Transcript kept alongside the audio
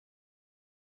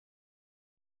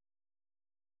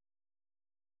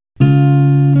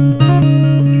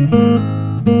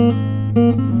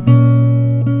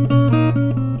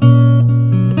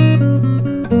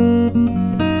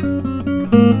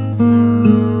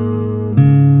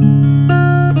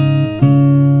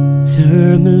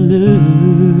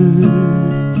murmur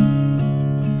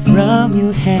from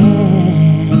your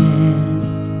hand.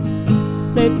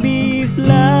 Let me fly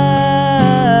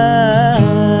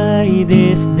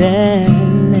this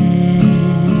land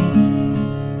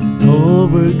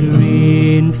over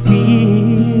green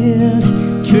field,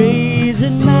 trees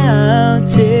and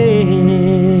mountain,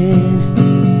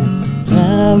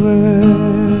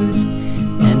 flowers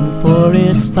and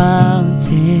forest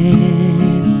fountain,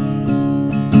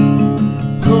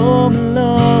 home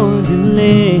along the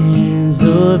lanes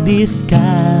of the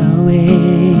skyway,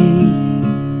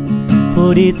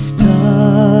 for its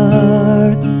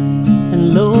dark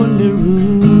and lonely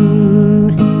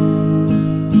route.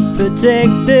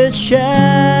 Protect the shadow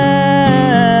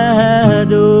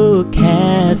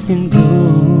casting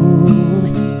gloom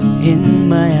in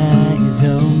my eyes,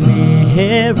 oh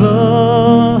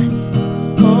mirror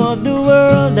of the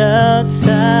world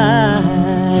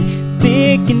outside,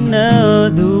 thinking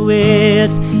of the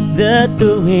ways that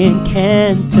the wind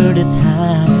can turn the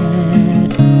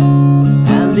tide,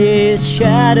 and these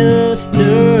shadows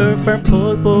turn from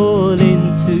purple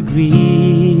into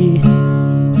green.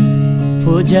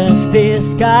 For just this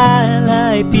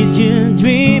skyline pigeon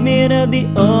dreaming of the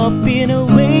open,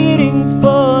 waiting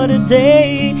for the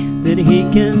day that he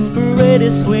can spread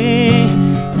his wing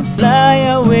and fly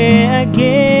away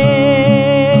again.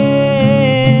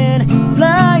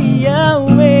 Fly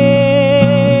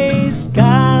away,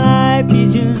 skyline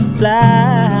pigeon,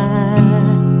 fly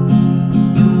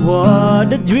toward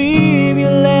the dream you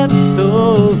left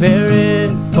so very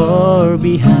far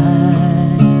behind.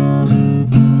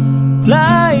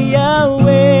 Fly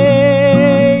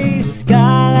away,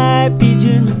 skyline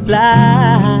pigeon,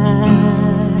 fly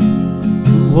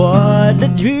toward the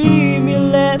dream you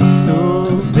left so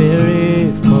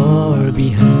very far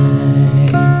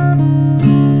behind.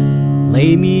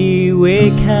 Let me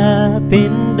wake up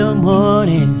in the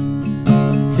morning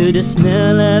to the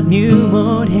smell of new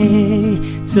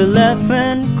morning, to laugh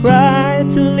and cry,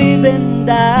 to live and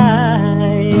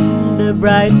die in the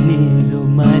brightness of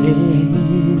my day.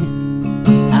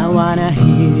 I wanna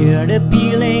hear the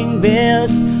pealing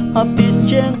bells of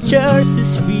distant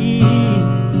churches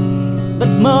ring, but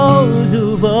most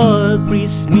of all,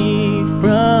 please me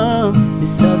from the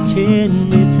searching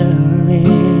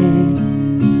returning,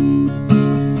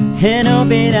 and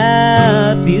open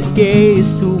up these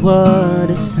gates toward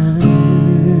the sun.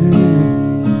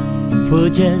 For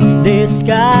just this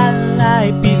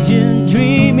skyline pigeon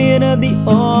dreaming of the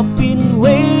open,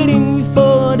 waiting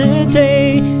for the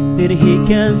day that he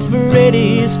can spread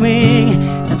his wing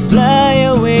and fly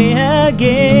away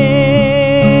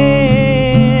again.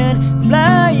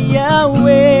 Fly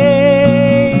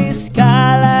away,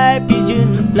 skyline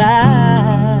pigeon,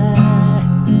 fly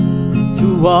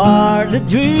toward the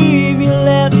dream you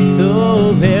left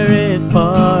so very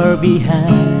far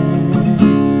behind.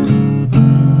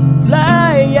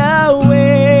 Fly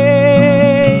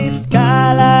away,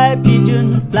 skyline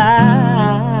pigeon,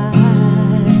 fly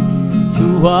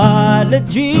toward the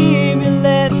dream you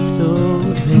left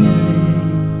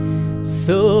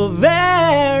so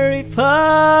very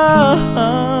far